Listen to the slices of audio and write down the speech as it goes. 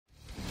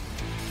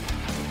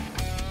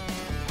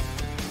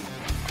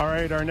All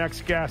right, our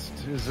next guest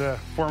is a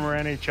former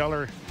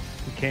NHLer.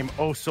 He came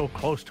oh so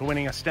close to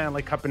winning a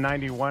Stanley Cup in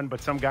 91,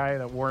 but some guy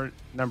that wore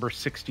number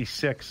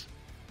 66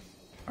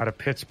 out of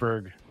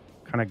Pittsburgh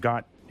kind of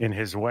got in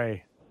his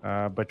way,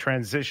 but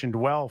transitioned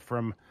well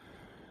from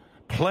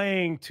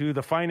playing to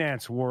the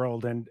finance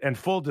world. And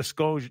full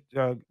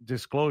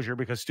disclosure,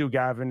 because Stu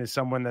Gavin is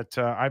someone that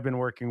I've been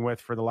working with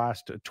for the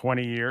last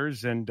 20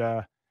 years, and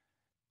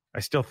I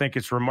still think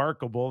it's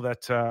remarkable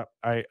that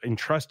I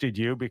entrusted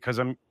you, because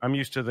I'm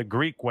used to the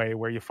Greek way,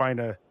 where you find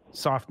a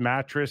soft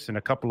mattress and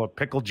a couple of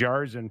pickle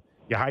jars and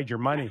you hide your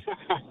money.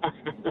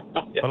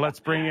 Yeah. But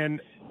let's bring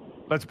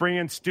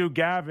in Stu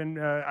Gavin.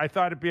 I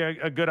thought it'd be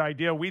a good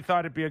idea. We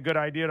thought it'd be a good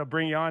idea to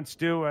bring you on,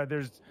 Stu.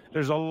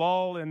 There's a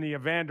lull in the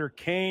Evander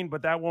Kane,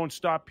 but that won't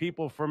stop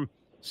people from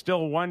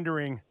still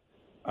wondering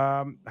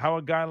how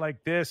a guy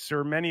like this,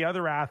 or many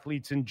other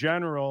athletes in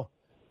general,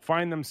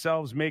 find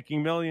themselves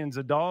making millions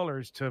of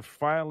dollars to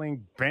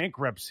filing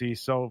bankruptcy.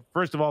 So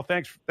first of all,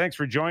 thanks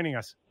for joining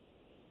us.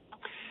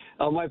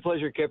 Oh, my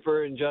pleasure,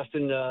 Kyper and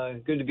Justin.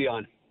 Good to be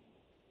on.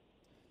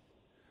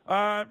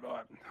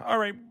 All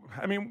right.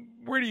 I mean,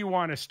 where do you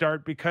want to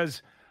start?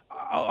 Because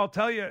I'll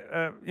tell you,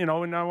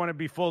 and I want to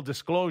be full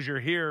disclosure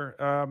here.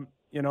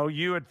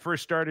 You had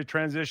first started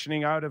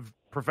transitioning out of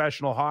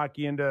professional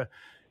hockey into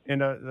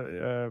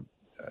the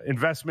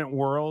investment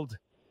world.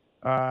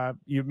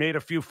 You made a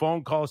few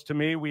phone calls to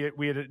me.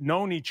 We had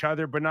known each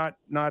other, but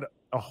not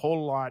a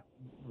whole lot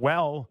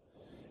well.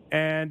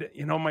 And,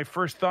 my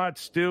first thought,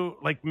 Stu,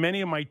 like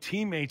many of my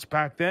teammates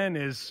back then,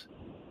 is,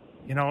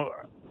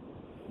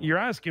 you're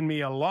asking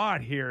me a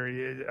lot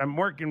here. I'm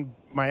working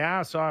my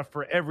ass off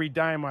for every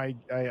dime I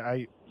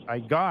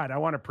got. I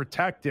want to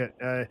protect it.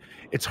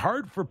 It's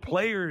hard for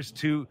players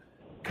to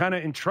kind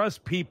of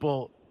entrust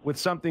people with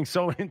something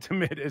so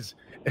intimate as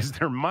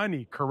their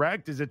money,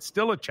 correct? Is it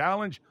still a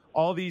challenge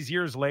all these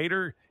years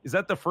later? Is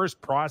that the first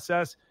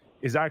process,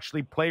 is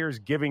actually players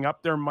giving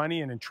up their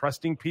money and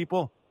entrusting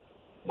people?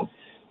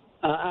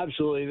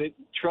 Absolutely. The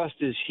trust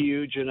is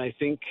huge. And I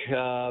think,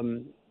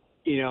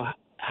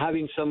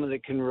 having someone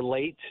that can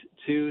relate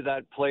to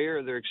that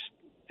player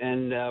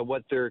and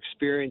what their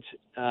experience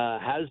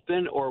has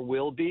been or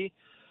will be,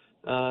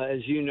 as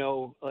you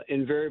know,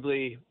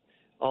 invariably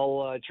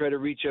I'll try to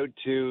reach out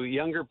to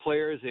younger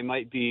players. They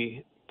might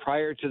be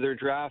prior to their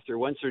draft or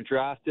once they're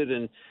drafted,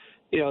 and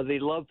they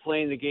love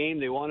playing the game.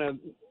 They want to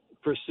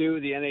pursue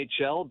the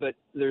NHL, but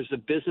there's a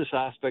business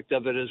aspect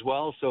of it as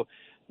well. So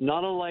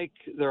not unlike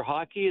their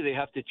hockey, they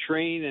have to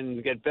train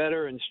and get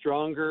better and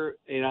stronger.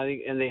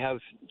 And they have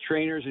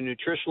trainers and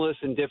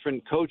nutritionalists and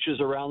different coaches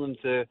around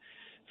them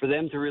for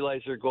them to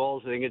realize their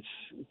goals. I think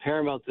it's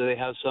paramount that they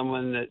have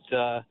someone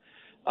that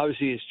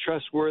obviously is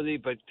trustworthy,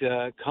 but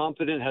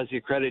competent, has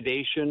the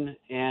accreditation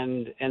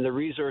and the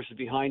resources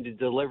behind to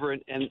deliver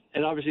it, and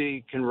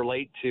obviously can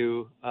relate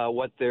to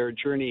what their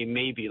journey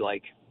may be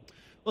like.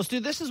 Well,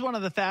 Stu, this is one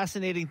of the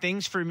fascinating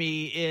things for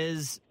me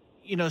is,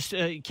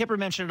 Kyper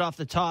mentioned it off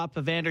the top.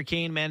 Evander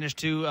Kane managed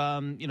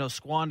to,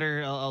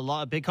 squander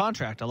a big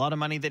contract, a lot of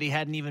money that he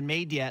hadn't even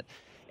made yet.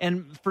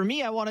 And for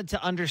me, I wanted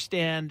to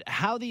understand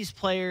how these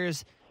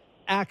players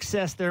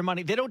access their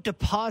money. They don't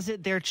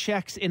deposit their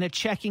checks in a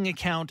checking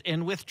account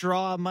and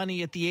withdraw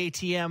money at the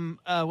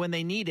ATM when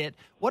they need it.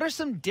 What are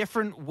some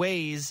different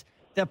ways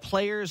that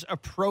players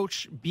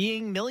approach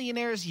being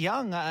millionaires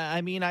young?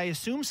 I mean, I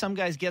assume some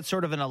guys get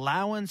sort of an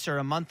allowance or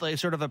a monthly,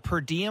 sort of a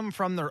per diem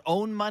from their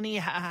own money.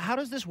 How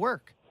does this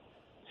work?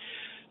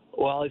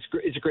 Well,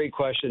 it's a great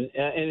question,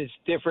 and it's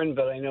different,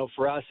 but I know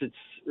for us, it's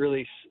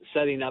really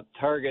setting up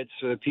targets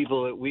for the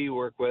people that we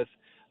work with.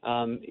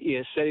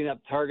 Setting up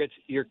targets,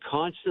 you're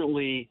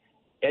constantly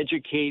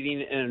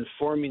educating and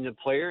informing the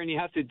player, and you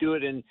have to do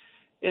it in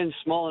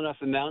small enough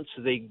amounts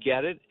so they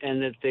get it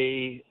and that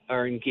they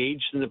are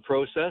engaged in the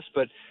process.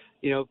 But,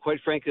 quite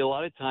frankly, a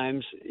lot of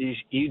times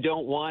you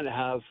don't want to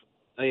have,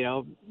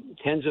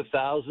 tens of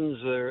thousands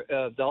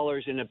of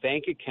dollars in a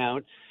bank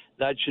account.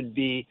 That should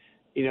be,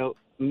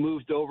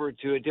 moved over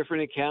to a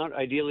different account,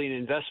 ideally an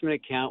investment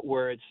account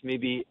where it's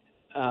maybe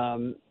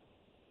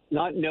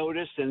not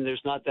noticed and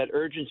there's not that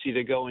urgency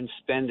to go and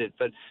spend it.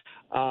 But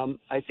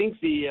I think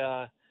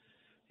the,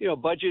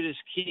 budget is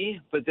key,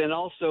 but then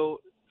also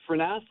for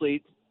an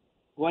athlete,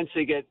 once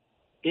they get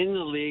in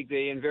the league,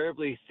 they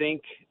invariably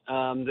think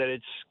that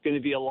it's going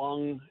to be a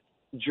long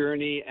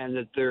journey and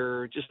that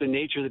they're just the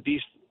nature of the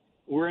beast.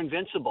 We're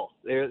invincible.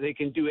 They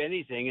can do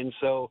anything. And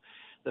so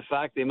the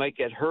fact they might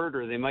get hurt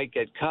or they might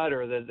get cut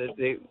or that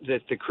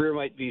the career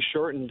might be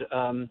shortened,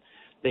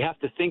 they have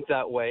to think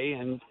that way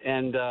and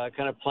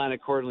kind of plan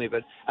accordingly.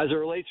 But as it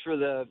relates for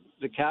the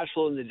cash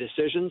flow and the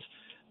decisions,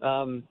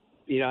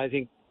 I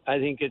think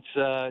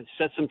it's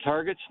set some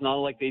targets, not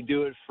like they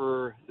do it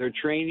for their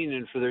training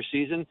and for their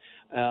season.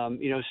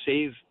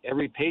 Save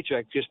every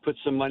paycheck, just put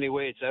some money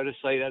away. It's out of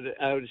sight,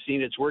 out of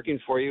scene. It's working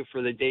for you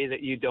for the day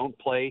that you don't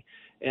play,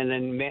 and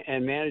then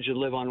manage to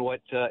live on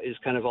what is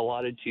kind of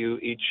allotted to you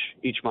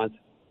each month.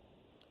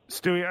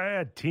 Stewie, I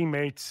had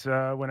teammates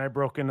when I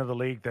broke into the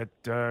league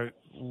that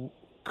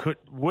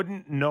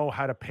wouldn't know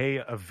how to pay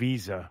a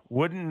visa,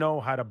 wouldn't know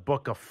how to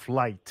book a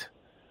flight.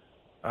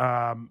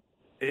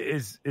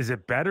 Is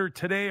it better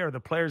today? Are the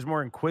players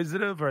more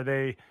inquisitive? Are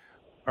they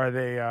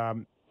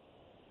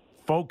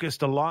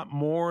focused a lot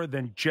more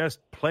than just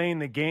playing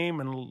the game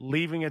and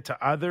leaving it to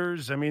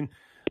others? I mean,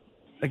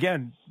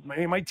 again,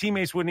 my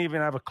teammates wouldn't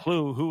even have a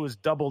clue who was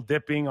double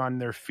dipping on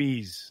their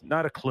fees.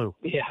 Not a clue.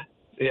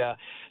 Yeah.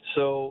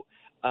 So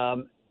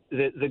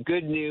the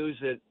good news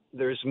that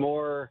there's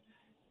more.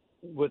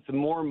 With the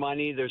more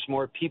money, there's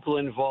more people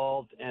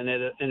involved, and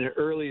at an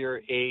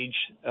earlier age,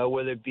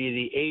 whether it be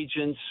the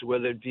agents,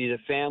 whether it be the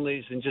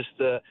families, and just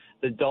the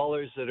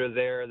dollars that are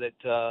there, that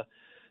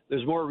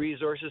there's more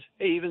resources.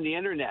 Hey, even the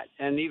internet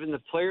and even the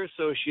Player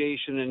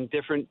Association and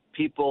different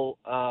people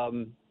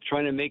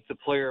trying to make the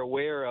player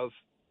aware of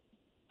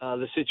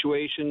the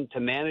situation, to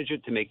manage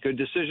it, to make good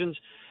decisions.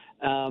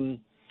 So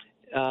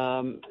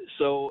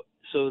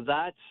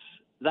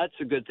that's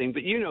a good thing.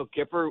 But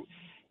Kyper,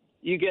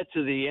 you get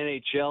to the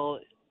NHL,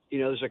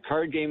 there's a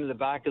card game in the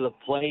back of the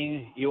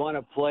plane. You want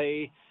to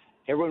play.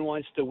 Everyone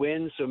wants to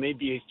win, so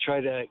maybe you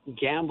try to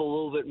gamble a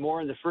little bit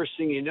more. And the first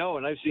thing you know,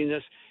 and I've seen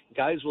this,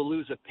 guys will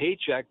lose a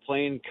paycheck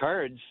playing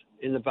cards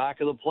in the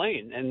back of the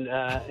plane. And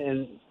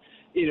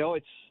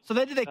it's... So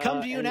then do they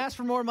come to you and ask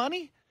for more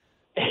money?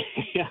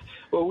 Yeah.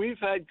 Well, we've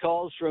had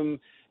calls from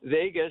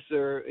Vegas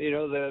or,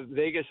 the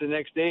Vegas the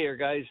next day, or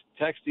guys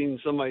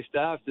texting some of my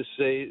staff to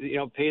say,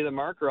 pay the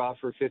marker off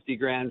for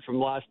 $50,000 from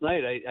last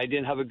night. I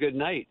didn't have a good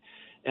night.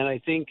 And I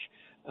think,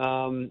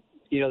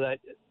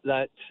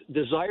 that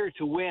desire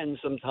to win,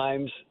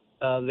 sometimes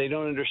they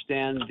don't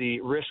understand the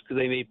risk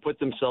they may put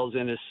themselves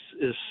in is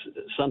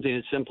something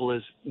as simple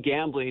as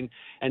gambling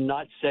and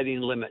not setting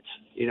limits,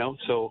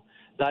 so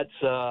that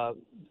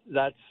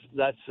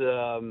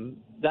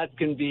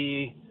can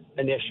be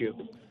an issue.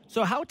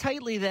 So how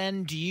tightly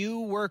then do you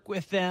work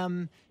with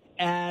them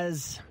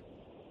as,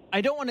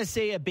 I don't want to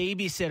say a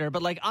babysitter,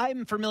 but like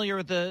I'm familiar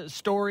with the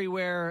story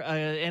where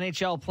an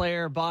NHL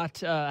player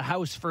bought a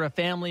house for a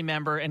family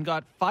member and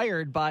got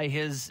fired by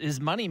his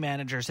money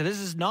manager. So this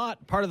is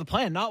not part of the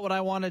plan, not what I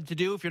wanted to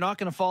do. If you're not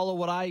going to follow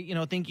what I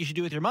think you should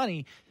do with your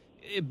money,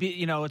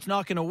 it's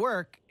not going to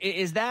work.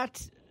 Is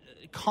that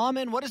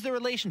common? What is the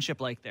relationship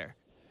like there?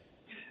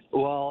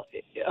 Well,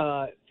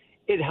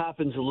 it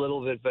happens a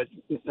little bit, but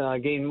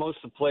again, most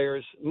of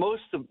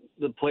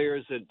the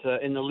players that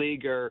in the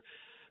league are,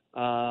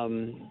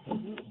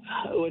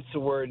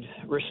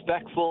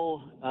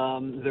 respectful.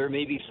 There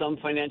may be some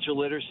financial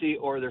literacy,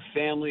 or their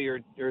family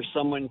or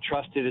someone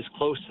trusted is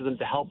close to them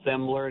to help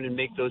them learn and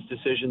make those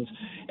decisions.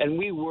 And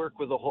we work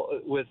with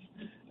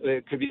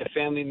it could be a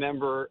family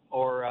member,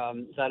 or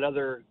that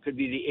other could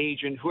be the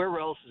agent, whoever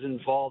else is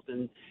involved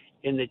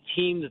in the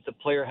team that the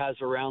player has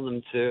around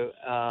them to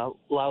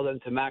allow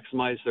them to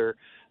maximize their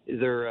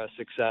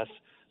success.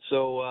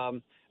 So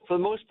for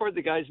the most part,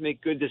 the guys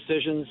make good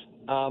decisions.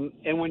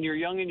 And when you're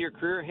young in your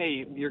career,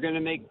 hey, you're going to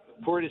make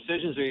poor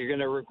decisions, or you're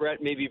going to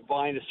regret maybe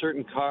buying a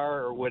certain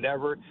car or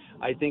whatever.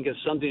 I think of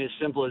something as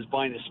simple as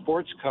buying a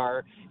sports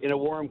car in a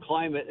warm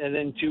climate, and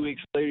then 2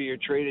 weeks later you're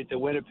traded to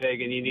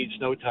Winnipeg and you need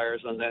snow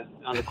tires on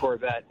the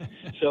Corvette.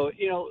 So,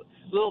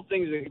 little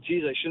things like,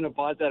 geez, I shouldn't have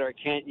bought that, or I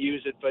can't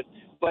use it.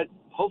 But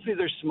hopefully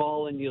they're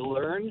small and you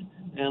learn,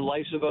 and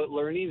life's about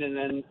learning, and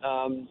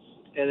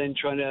then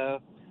trying to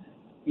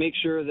make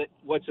sure that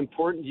what's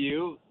important to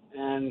you.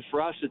 And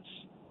for us, it's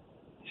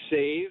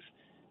save,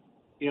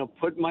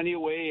 put money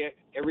away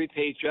every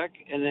paycheck,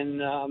 and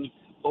then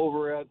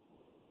over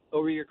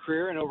your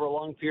career and over a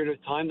long period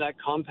of time, that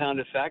compound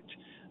effect,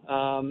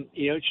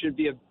 it should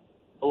be a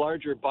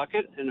larger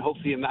bucket, and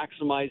hopefully you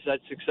maximize that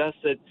success,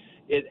 that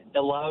it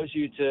allows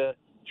you to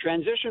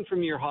transition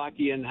from your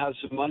hockey and have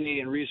some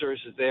money and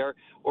resources there.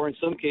 Or in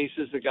some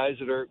cases, the guys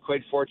that are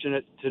quite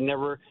fortunate to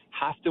never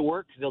have to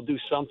work, they'll do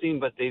something,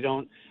 but they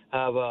don't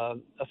have a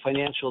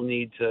financial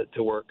need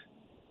to work.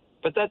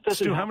 But that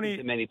doesn't happen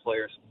to many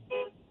players.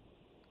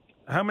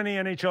 How many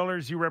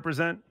NHLers you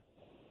represent?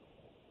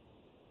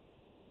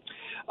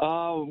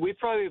 We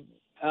probably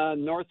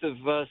north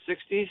of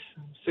 60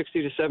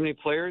 to 70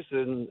 players,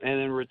 and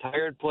then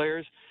retired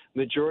players.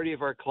 Majority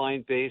of our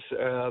client base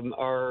have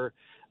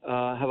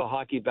a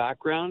hockey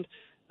background.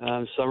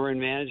 Some are in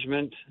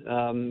management,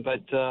 and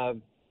that's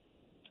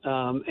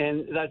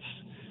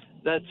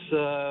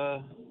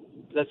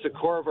the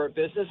core of our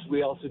business.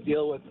 We also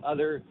deal with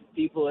other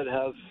people that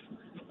have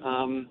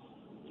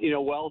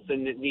wealth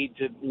and that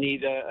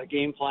need a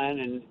game plan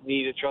and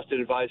need a trusted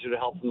advisor to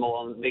help them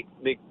along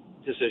make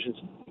decisions.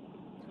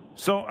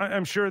 So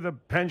I'm sure the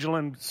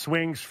pendulum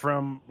swings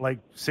from, like,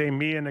 say,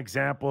 me, an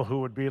example, who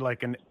would be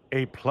like an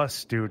A+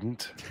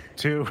 student,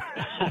 to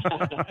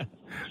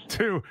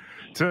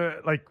to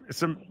like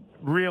some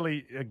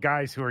really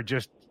guys who are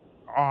just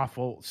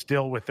awful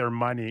still with their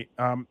money.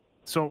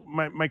 So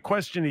my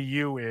question to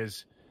you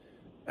is,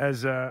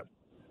 as a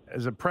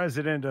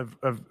president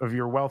of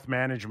your wealth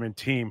management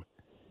team,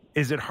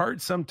 is it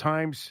hard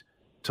sometimes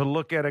to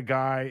look at a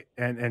guy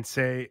and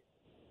say,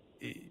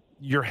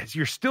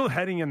 you're still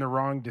heading in the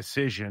wrong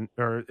decision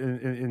or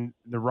in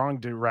the wrong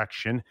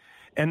direction.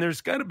 And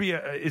there's got to be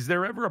is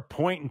there ever a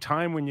point in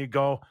time when you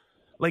go,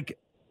 like,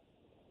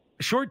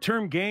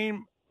 short-term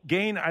gain,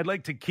 I'd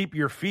like to keep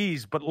your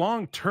fees, but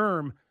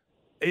long-term,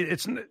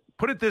 it's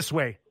put it this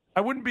way.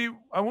 I wouldn't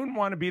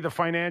want to be the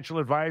financial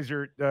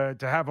advisor to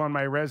have on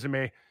my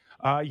resume.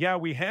 Yeah,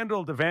 we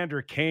handled the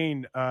Evander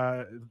Kane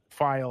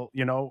file,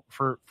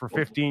 for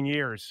 15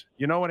 years.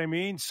 You know what I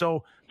mean?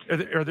 So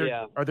are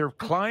there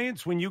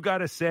clients when you got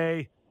to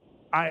say,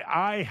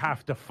 I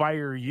have to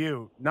fire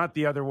you, not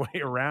the other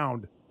way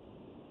around?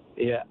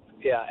 Yeah.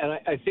 And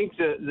I think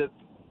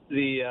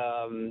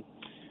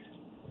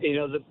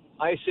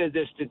I said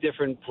this to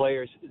different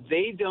players.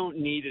 They don't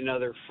need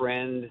another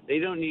friend. They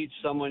don't need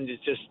someone to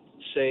just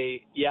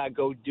say, yeah,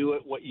 go do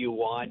it what you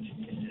want.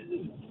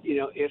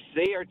 If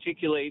they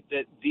articulate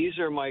that these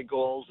are my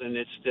goals and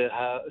it's to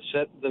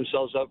set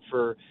themselves up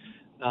for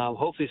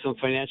hopefully some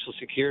financial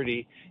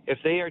security, if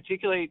they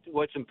articulate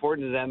what's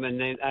important to them and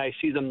then I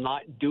see them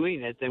not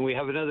doing it, then we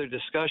have another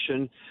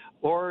discussion.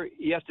 Or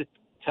you have to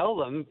tell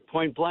them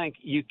point blank,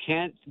 you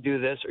can't do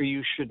this or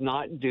you should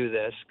not do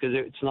this because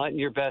it's not in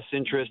your best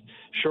interest,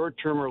 short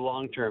term or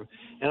long term.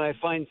 And I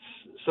find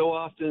so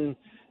often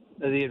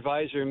the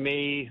advisor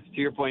may,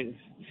 to your point,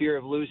 fear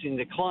of losing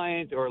the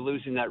client or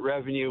losing that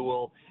revenue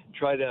will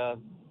try to,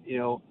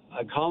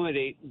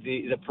 accommodate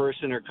the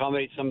person or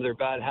accommodate some of their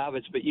bad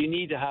habits. But you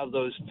need to have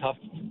those tough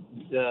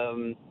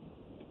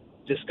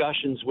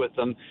discussions with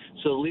them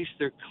so at least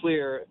they're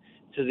clear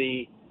to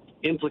the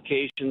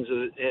implications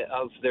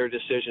of their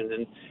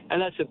decision.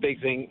 And that's a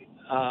big thing.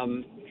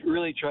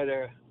 Really try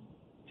to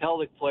tell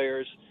the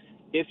players,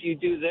 if you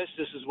do this,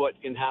 this is what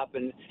can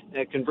happen.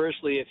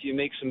 Conversely, if you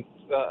make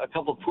a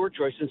couple poor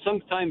choices, and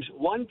sometimes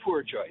one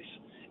poor choice,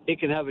 it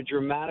can have a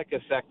dramatic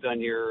effect on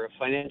your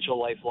financial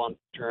life long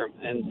term.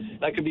 And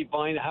that could be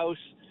buying a house.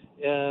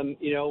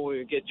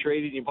 We get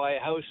traded, you buy a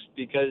house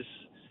because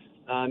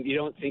you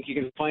don't think you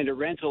can find a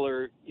rental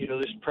or,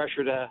 there's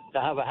pressure to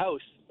have a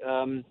house.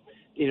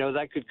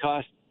 That could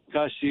cost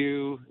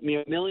you,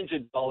 millions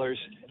of dollars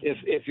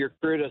if your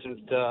career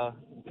doesn't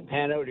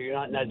pan out or you're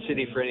not in that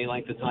city for any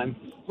length of time.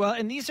 Well,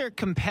 and these are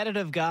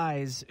competitive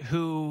guys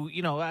who,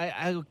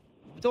 I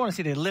don't want to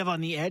say they live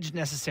on the edge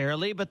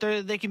necessarily, but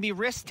they can be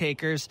risk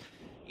takers.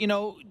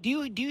 Do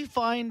you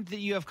find that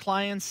you have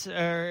clients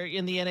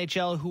in the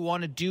NHL who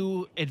want to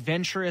do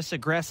adventurous,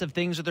 aggressive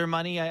things with their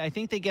money? I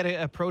think they get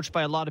approached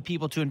by a lot of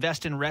people to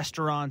invest in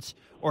restaurants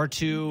or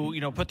to,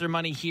 put their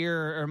money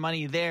here or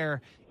money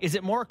there. Is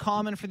it more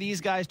common for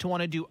these guys to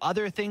want to do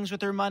other things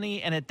with their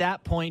money? And at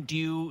that point, do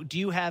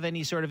you have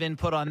any sort of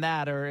input on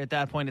that, or at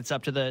that point it's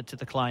up to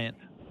the client?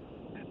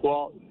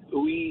 Well,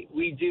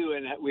 we do,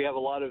 and we have a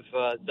lot of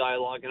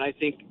dialogue, and I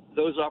think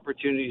those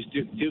opportunities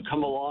do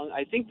come along.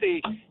 I think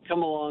they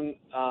come along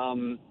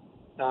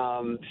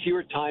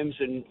fewer times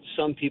than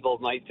some people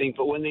might think,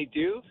 but when they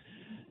do,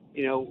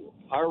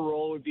 our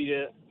role would be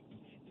to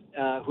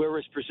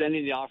whoever's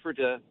presenting the offer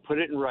to put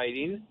it in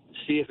writing,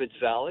 see if it's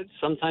valid.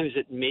 Sometimes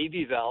it may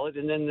be valid,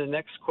 and then the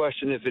next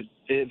question, if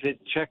it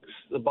checks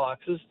the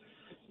boxes,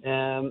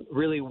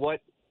 really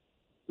what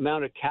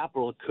amount of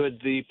capital could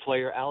the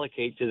player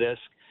allocate to this?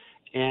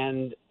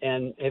 And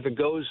if it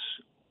goes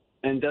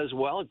and does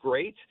well,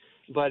 great.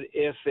 But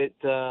if it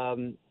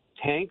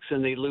tanks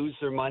and they lose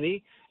their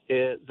money,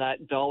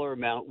 that dollar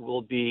amount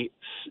will be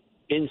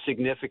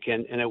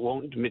insignificant and it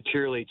won't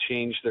materially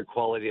change their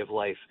quality of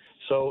life.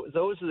 So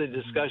those are the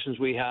discussions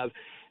we have.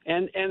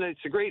 And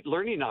it's a great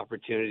learning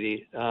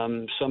opportunity,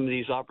 some of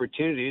these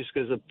opportunities,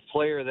 because the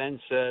player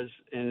then says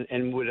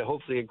and would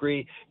hopefully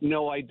agree,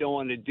 no, I don't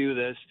want to do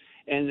this.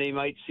 And they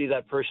might see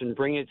that person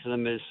bring it to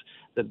them as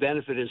the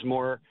benefit is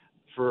more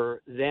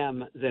for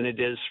them than it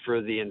is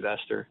for the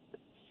investor.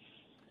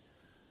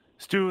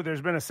 Stu, there's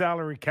been a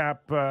salary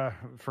cap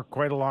for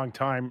quite a long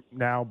time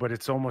now, but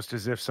it's almost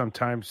as if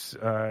sometimes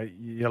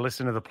you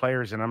listen to the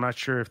players, and I'm not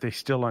sure if they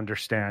still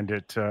understand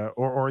it,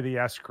 or the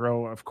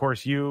escrow. Of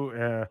course, you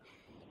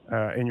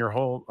and your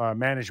whole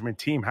management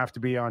team have to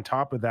be on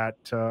top of that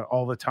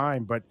all the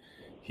time. But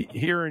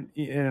here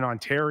in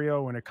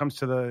Ontario, when it comes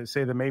to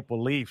the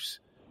Maple Leafs,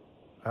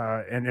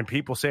 and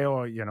people say,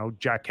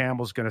 Jack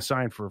Campbell's going to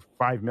sign for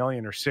 $5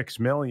 million or $6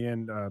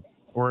 million,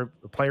 or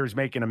the player's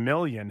making $1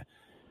 million.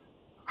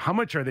 How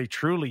much are they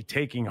truly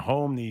taking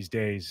home these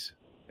days?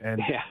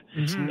 And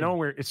it's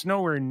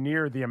nowhere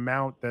near the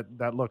amount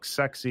that looks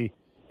sexy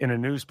in a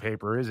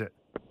newspaper, is it?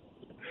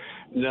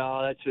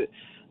 No, that's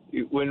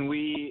it. When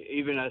we,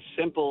 even a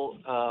simple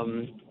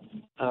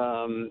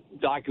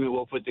document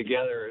we'll put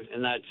together,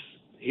 and that's,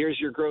 here's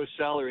your gross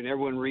salary, and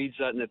everyone reads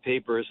that in the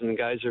papers, and the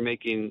guys are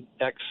making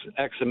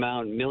X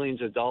amount,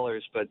 millions of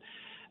dollars. But,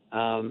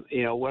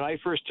 when I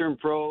first turned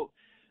pro,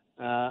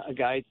 a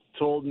guy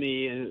told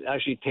me, and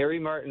actually Terry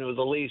Martin of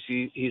the Leafs,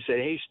 he said,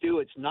 hey, Stu,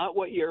 it's not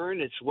what you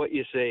earn, it's what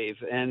you save.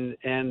 And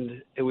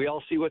we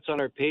all see what's on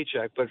our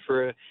paycheck. But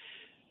for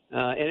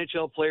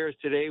NHL players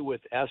today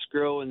with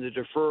escrow and the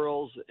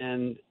deferrals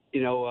and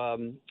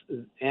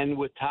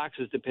with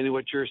taxes, depending on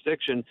what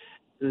jurisdiction,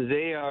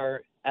 they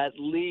are at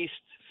least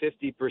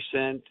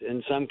 50%.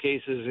 In some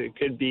cases, it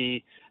could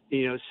be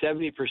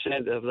 70%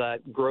 of that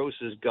gross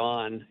is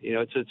gone.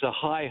 It's a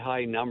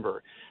high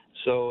number.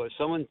 So if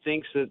someone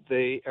thinks that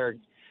they are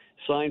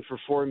signed for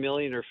 $4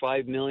 million or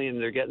 $5 million,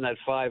 they're getting that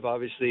 $5.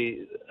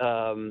 Obviously,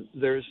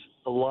 there's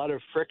a lot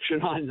of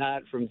friction on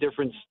that from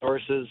different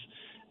sources.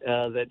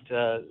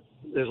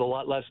 There's a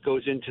lot less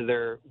goes into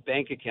their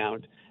bank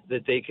account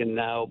that they can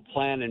now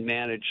plan and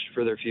manage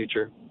for their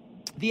future.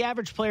 The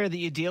average player that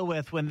you deal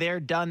with, when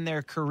they're done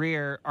their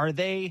career, are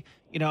they,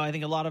 I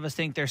think a lot of us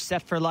think they're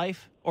set for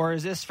life, or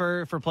is this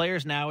for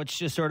players now? It's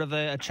just sort of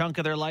a chunk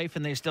of their life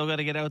and they still got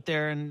to get out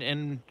there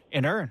and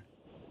earn.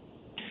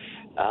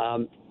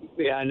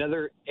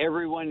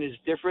 Everyone is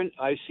different.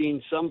 I've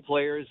seen some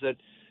players that,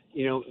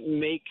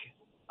 make,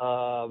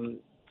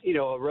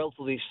 a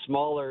relatively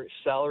smaller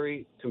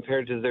salary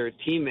compared to their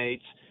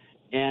teammates,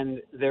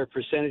 and their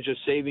percentage of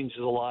savings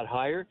is a lot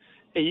higher.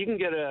 Hey, you can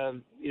get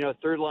a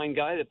third line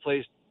guy that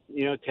plays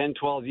 10,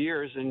 12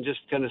 years and just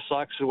kind of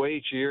socks away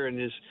each year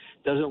and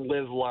doesn't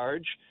live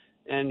large,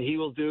 and he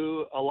will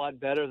do a lot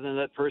better than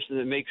that person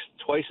that makes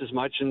twice as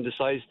much and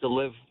decides to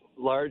live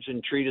large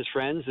and treat his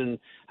friends and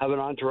have an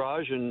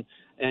entourage and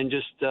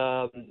just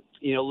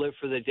live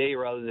for the day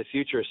rather than the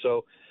future.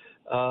 So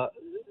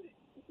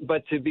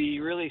but to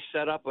be really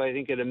set up, I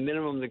think at a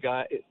minimum the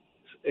guys,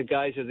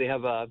 if they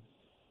have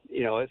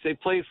if they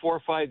play 4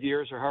 or 5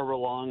 years or however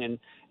long and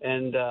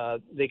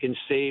they can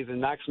save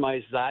and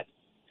maximize that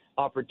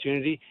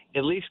opportunity,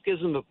 at least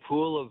gives them a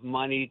pool of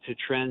money to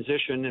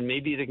transition, and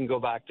maybe they can go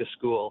back to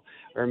school,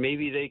 or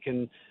maybe they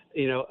can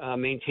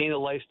maintain a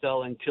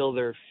lifestyle until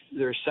their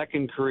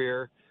second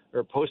career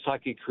or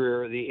post-hockey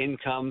career. The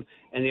income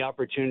and the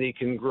opportunity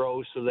can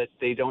grow so that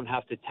they don't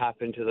have to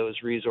tap into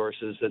those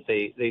resources that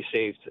they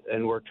saved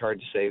and worked hard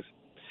to save.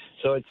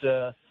 So it's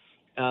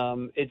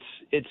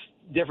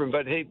different.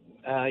 But hey,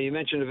 you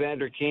mentioned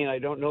Evander Kane. I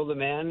don't know the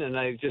man, and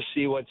I just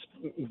see what's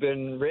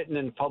been written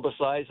and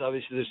publicized.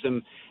 Obviously, there's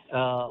some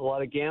a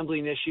lot of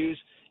gambling issues.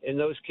 In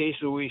those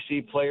cases, we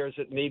see players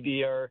that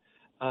maybe are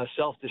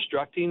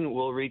self-destructing.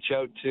 We'll reach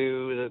out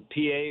to the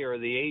PA or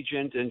the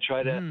agent and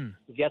try to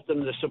get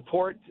them the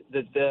support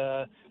that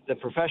the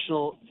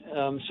professional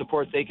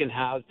support they can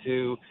have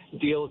to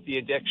deal with the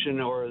addiction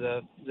or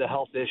the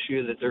health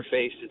issue that they're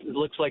faced. It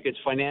looks like it's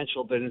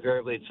financial, but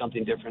invariably it's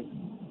something different.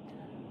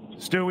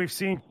 Stu, we've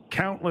seen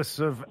countless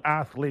of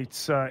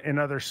athletes in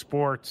other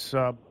sports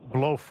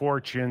blow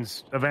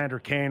fortunes. Evander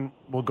Kane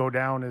will go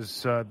down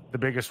as the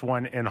biggest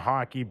one in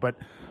hockey, but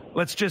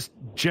let's just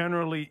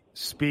generally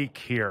speak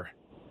here.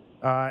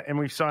 And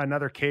we saw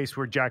another case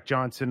where Jack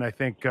Johnson, I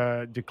think,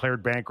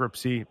 declared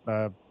bankruptcy,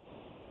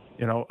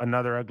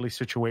 another ugly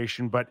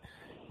situation. But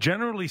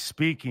generally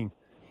speaking,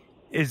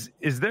 is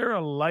there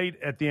a light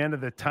at the end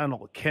of the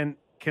tunnel? Can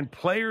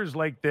players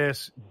like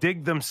this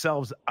dig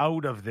themselves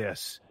out of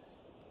this?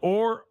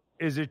 Or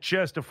is it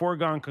just a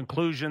foregone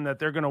conclusion that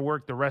they're going to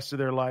work the rest of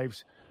their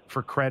lives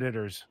for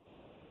creditors?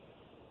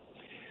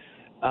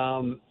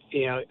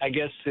 I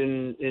guess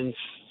in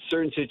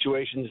certain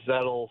situations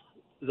there'll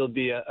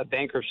be a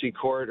bankruptcy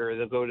court, or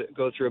they'll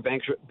go through a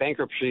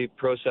bankruptcy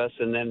process,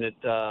 and then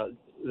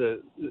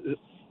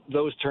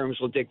those terms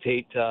will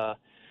dictate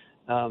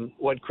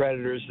what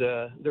creditors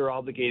they're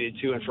obligated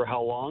to and for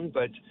how long.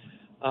 But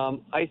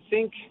I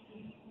think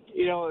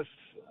if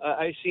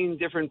I've seen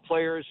different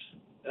players.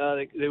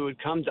 They would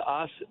come to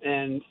us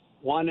and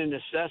want an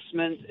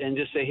assessment and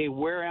just say, hey,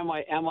 where am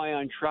I? Am I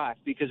on track?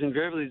 Because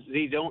invariably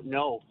they don't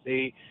know.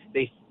 They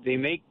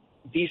make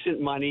decent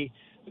money.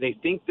 They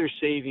think they're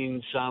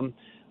saving some.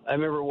 I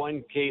remember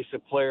one case, a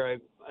player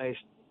I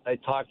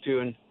talked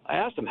to, and I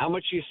asked him, how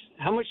much you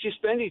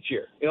spend each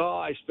year?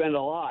 I spend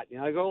a lot.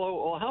 I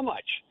go, well, how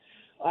much?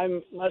 I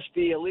must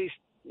be at least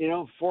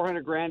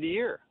 $400,000 a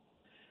year.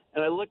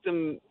 And I looked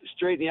him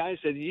straight in the eye and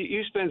said,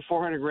 you spend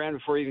 $400,000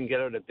 before you even get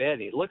out of bed.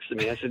 And he looks at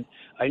me. I said,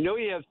 I know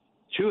you have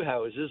 2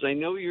 houses. I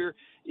know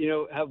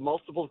have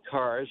multiple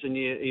cars, and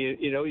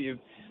you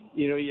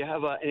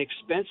have an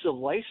expensive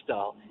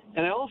lifestyle.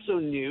 And I also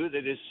knew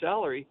that his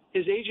salary,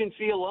 his agent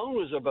fee alone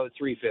was about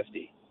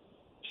 $350.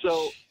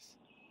 So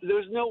there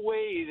was no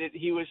way that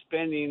he was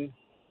spending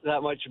that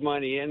much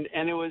money,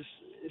 and it was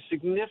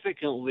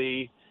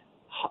significantly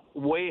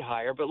way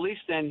higher. But at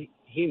least then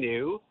he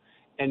knew.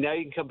 And now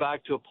you can come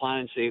back to a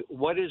plan and say,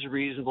 what is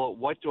reasonable?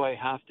 What do I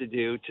have to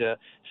do to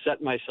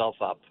set myself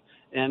up?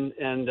 And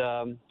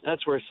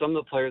that's where some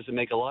of the players that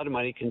make a lot of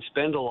money can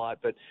spend a lot.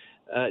 But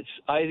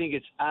I think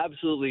it's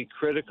absolutely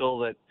critical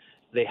that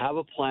they have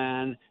a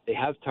plan, they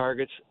have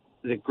targets.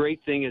 The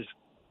great thing is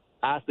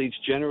athletes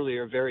generally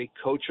are very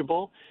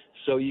coachable,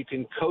 so you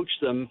can coach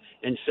them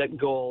and set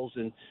goals.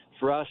 And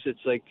for us,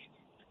 it's like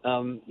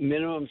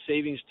minimum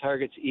savings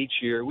targets each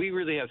year. We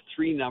really have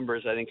 3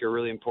 numbers I think are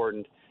really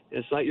important.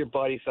 It's not your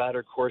body fat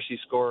or Corsi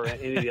score or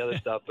any of the other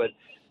stuff, but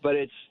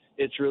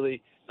it's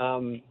really,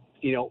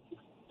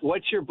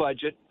 what's your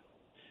budget?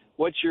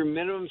 What's your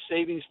minimum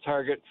savings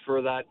target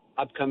for that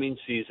upcoming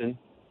season?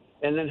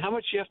 And then how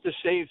much you have to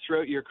save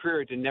throughout your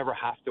career to never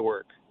have to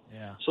work.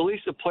 Yeah. So at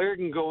least the player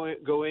can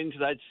go into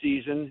that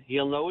season.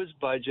 He'll know his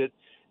budget,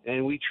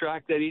 and we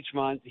track that each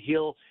month.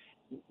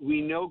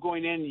 We know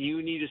going in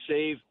you need to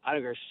save, I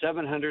don't know,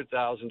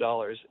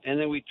 $700,000, and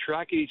then we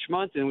track it each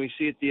month, and we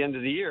see at the end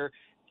of the year,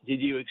 did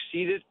you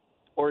exceed it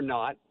or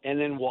not, and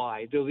then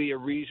why? There'll be a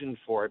reason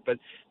for it, but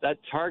that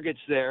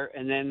target's there,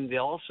 and then they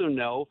also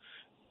know,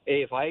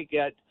 hey, if I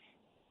get,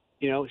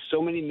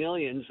 so many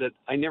millions that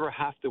I never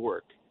have to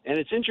work. And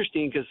it's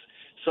interesting because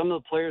some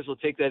of the players will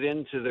take that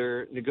into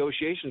their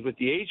negotiations with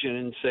the agent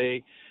and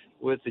say,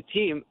 with the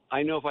team,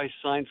 I know if I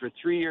sign for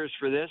 3 years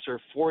for this or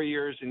 4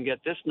 years and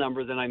get this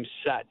number, then I'm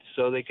set.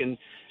 So they can,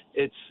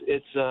 it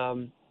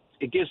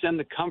gives them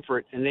the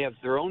comfort, and they have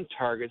their own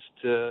targets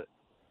to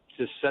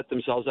set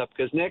themselves up.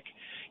 Because Nick,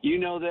 you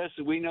know this,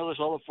 we know this,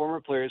 all the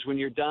former players, when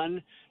you're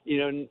done,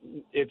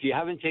 if you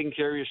haven't taken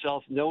care of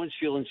yourself, no one's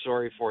feeling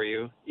sorry for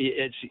you.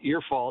 It's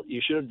your fault.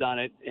 You should have done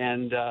it,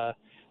 and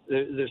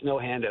there's no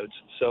handouts.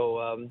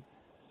 So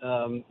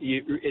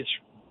it's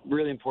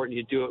really important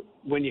you do it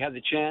when you have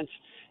the chance,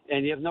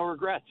 and you have no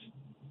regrets.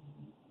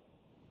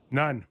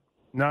 None.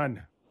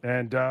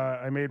 And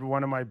I made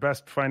one of my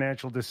best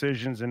financial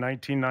decisions in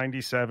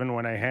 1997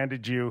 when I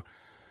handed you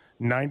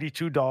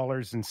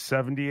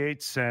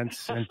 $92.78, and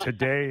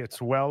today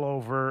it's well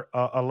over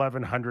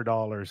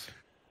 $1,100.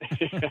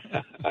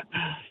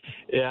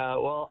 Yeah,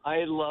 well,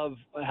 I love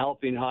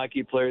helping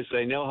hockey players.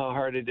 I know how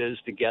hard it is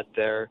to get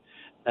there,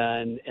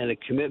 and the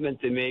commitment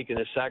they make and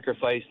the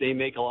sacrifice they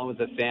make along with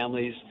the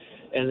families.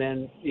 And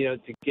then,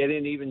 to get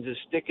in, even to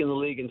stick in the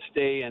league and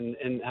stay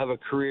and have a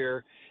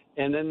career.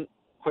 And then,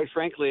 quite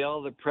frankly,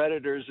 all the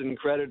predators and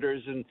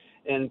creditors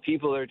and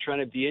people that are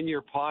trying to be in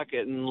your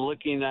pocket and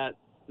looking at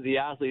the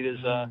athlete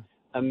as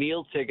a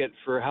meal ticket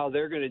for how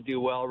they're going to do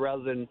well,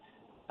 rather than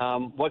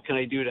what can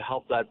I do to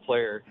help that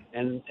player.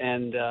 And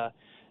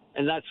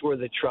that's where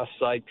the trust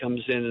side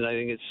comes in. And I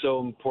think it's so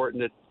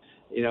important that,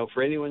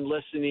 for anyone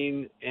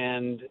listening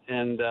and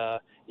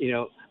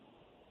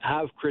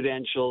have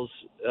credentials.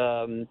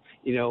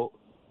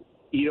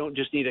 You don't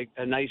just need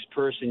a nice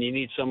person. You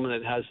need someone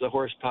that has the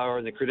horsepower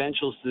and the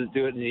credentials to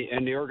do it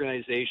in the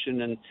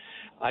organization. And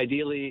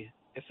ideally,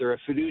 if they're a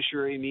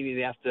fiduciary, meaning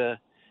they have to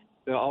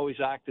always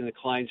act in the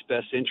client's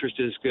best interest,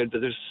 is good.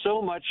 But there's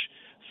so much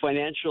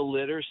financial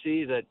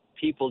literacy that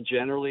people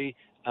generally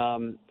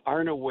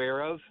aren't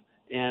aware of.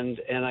 And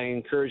I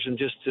encourage them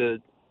just to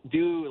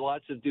do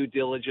lots of due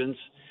diligence.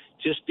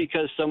 Just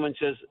because someone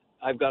says,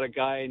 I've got a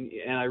guy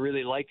and I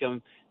really like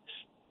him,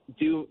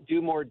 do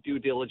more due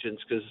diligence,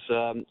 because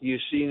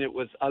you've seen it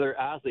with other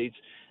athletes.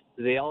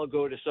 They all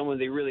go to someone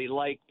they really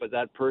like, but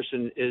that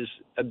person is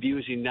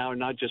abusing now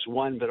not just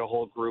one, but a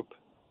whole group.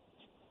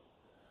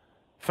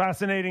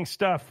 Fascinating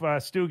stuff,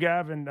 Stu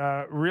Gavin.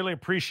 Really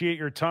appreciate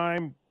your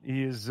time.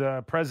 He is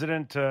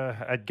president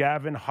at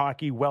Gavin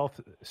Hockey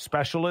Wealth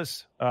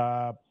Specialists.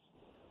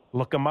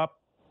 Look him up.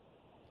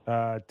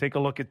 Take a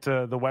look at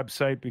the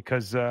website,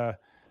 because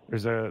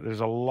there's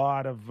a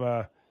lot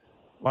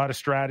of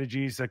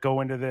strategies that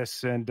go into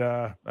this, and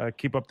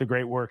keep up the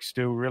great work,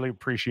 Stu. Really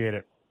appreciate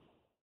it.